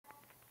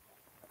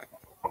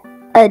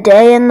A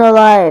day in the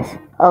life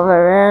of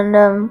a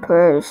random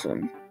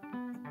person.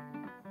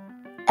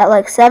 At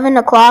like 7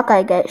 o'clock,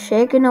 I get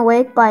shaken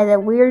awake by the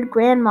weird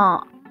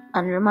grandma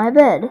under my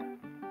bed.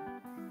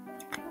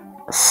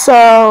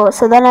 So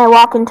then I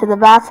walk into the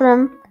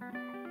bathroom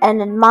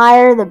and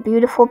admire the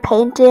beautiful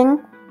painting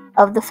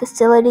of the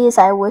facilities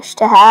I wish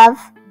to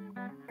have.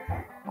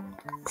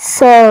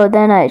 So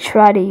then I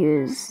try to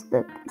use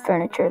the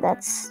furniture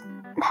that's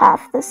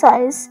half the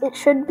size it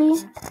should be.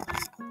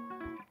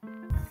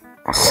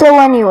 So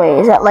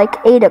anyways, at like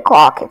 8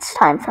 o'clock, it's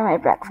time for my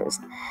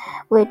breakfast,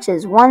 which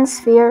is one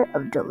sphere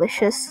of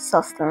delicious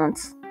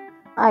sustenance.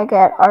 I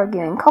get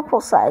arguing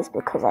couple size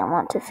because I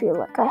want to feel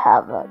like I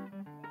have a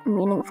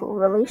meaningful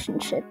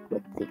relationship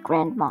with the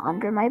grandma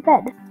under my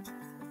bed.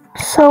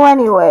 So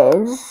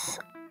anyways,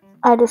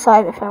 I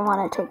decide if I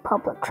want to take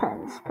public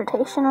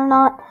transportation or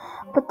not,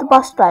 but the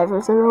bus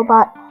driver's a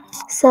robot,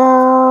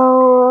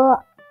 so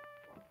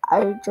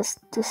I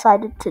just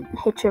decided to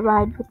hitch a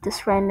ride with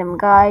this random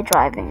guy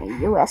driving a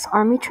U.S.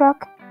 Army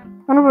truck. I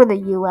wonder where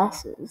the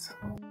U.S. is.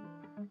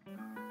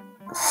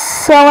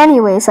 So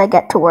anyways, I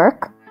get to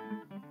work,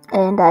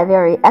 and I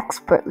very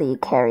expertly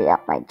carry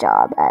out my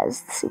job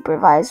as the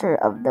supervisor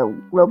of the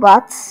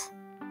robots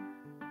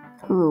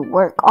who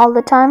work all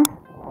the time.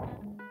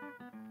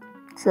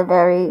 It's a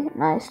very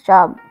nice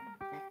job.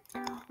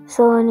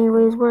 So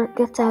anyways, work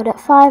gets out at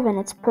 5 and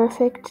it's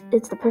perfect.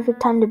 It's the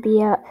perfect time to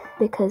be out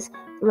because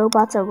the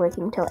robots are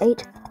working till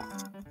 8.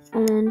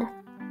 And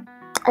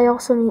I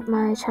also meet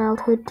my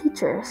childhood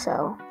teacher,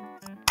 so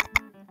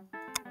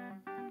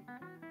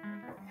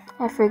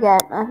I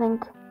forget. I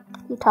think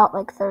he taught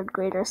like 3rd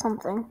grade or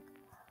something.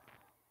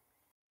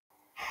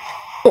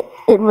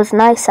 It was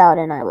nice out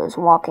and I was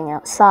walking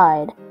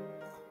outside.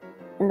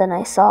 And then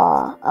I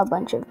saw a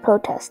bunch of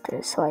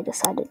protesters, so I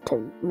decided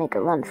to make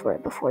a run for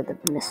it before the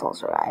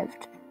missiles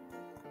arrived.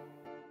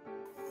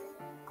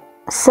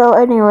 So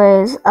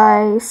anyways,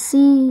 I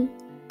see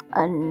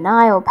a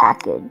Nile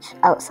package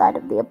outside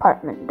of the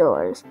apartment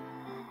doors,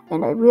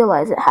 and I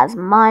realize it has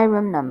my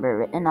room number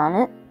written on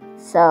it,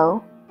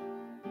 so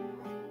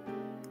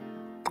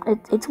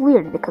it's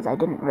weird because I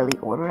didn't really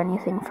order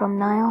anything from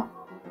Nile.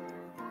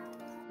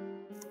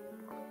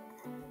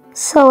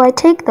 So I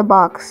take the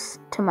box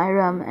to my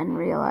room and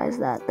realize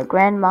that the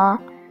grandma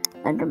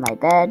under my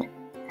bed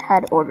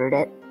had ordered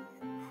it.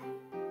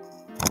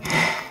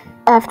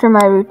 After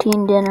my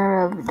routine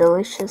dinner of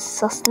delicious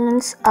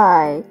sustenance,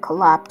 I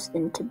collapse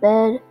into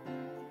bed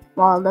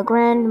while the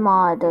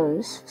grandma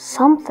does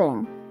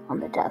something on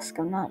the desk.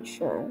 I'm not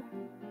sure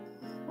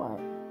what.